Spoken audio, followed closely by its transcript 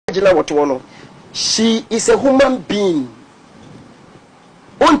She is a human being.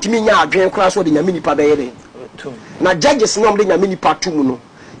 Ontimi nya adwen kra so de nyame nipa be yede. Na judges no de nyame nipa tum no.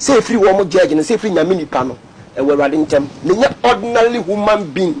 Say free wo mo judge no say free nyame nipa no. E we rade ntem. Ne nya ordinary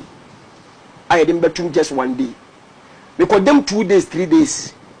human being. I dem betum just one day. Because them 2 days, 3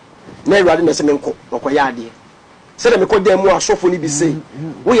 days. Na rade na se menko okoya ade. Say dem ko dem mu asofo ni bi say.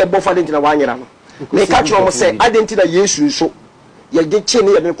 Wo ye bofa de ntina wa anyera no. Me ka kiro mo say identity na Yesu nso. Ye de che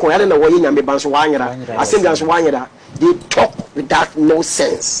ne ye me ko ya na wo ye nyame ban so wa anyera. Asem dan so wa anyera. They talk without no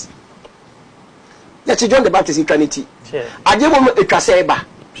sense. Let's John the Baptist Eternity. I gave him a Kaseba.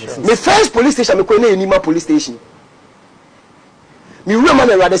 The first police station, I call it police station. Me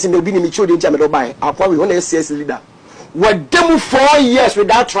remember rather than Obinim children Jamaica by our probably one SS leader. What them 4 years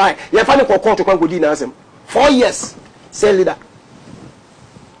without try. You find a court to come good in them. 4 years, say leader.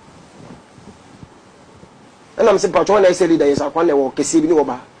 And I'm saying, Patron, I say leader is a one that walk a saving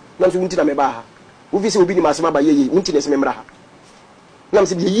over. Not to Meba. Who visit Obinim Masama by ye, Wintiness member. Nam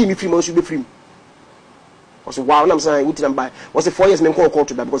said, ye me free, most should be free. Was a wow, I'm saying, Wintin by was a 4 years men call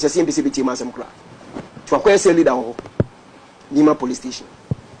to that because I see MPCBT Masam Craft. To acquire a leader, Nima police station.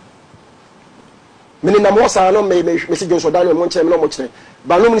 Meaning, I'm also no message Johnson Daniel, one chairman, no much.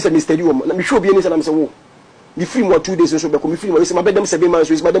 But no one said, Mr. You, I'm sure be anything. I'm saying, the free more 2 days, so become free. We say, my bedam 7 months,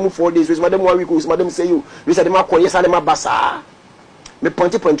 with madam 4 days, with madam 1 week, with madam say you, we said, my yes, I'm a bassa. Me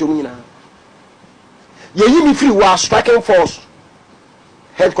point to me now. Ye me free was striking force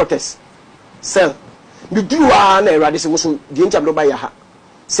headquarters cell me do an erade se wo so die ntam do ba ya ha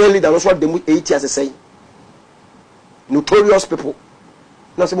cell leader no so dem 8 years say notorious people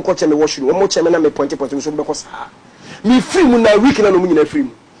na se mo ko cheme wo shuru wo mo cheme na me point so be ko sa me free mu na week na no mu nyina free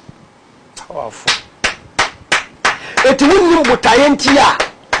mu powerful eti wonni botaye ntia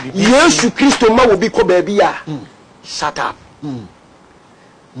Yesu Kristo ma wo bi ko ba bia shut up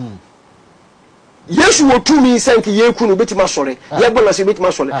Yesu wo tumi sanki yeku no betima sore ye bona se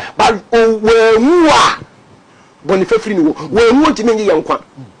betima sore but we a boni fafiri ni wo we ntimi nyi yankwa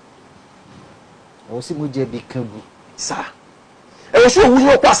o si mu je bi kagu sa e so wu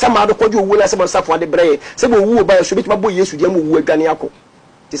no kwa sama do kojo wu na se bon safo ade breye se bo wu ba so betima bo Yesu dia mo wu adwane akọ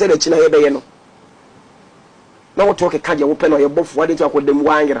ti se da chi na ye be ye no na wo to ke kaje wo pe no ye bofo ade ti akodem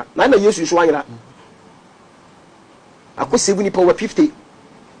wa anyira na Yesu so anyira akosibu ni power 50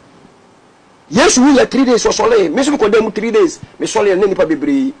 Yes, we are 3 days or so. Me so ko dem 3 days. Me so le nipa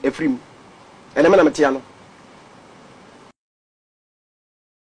bebre efrim. Ene me na metiano.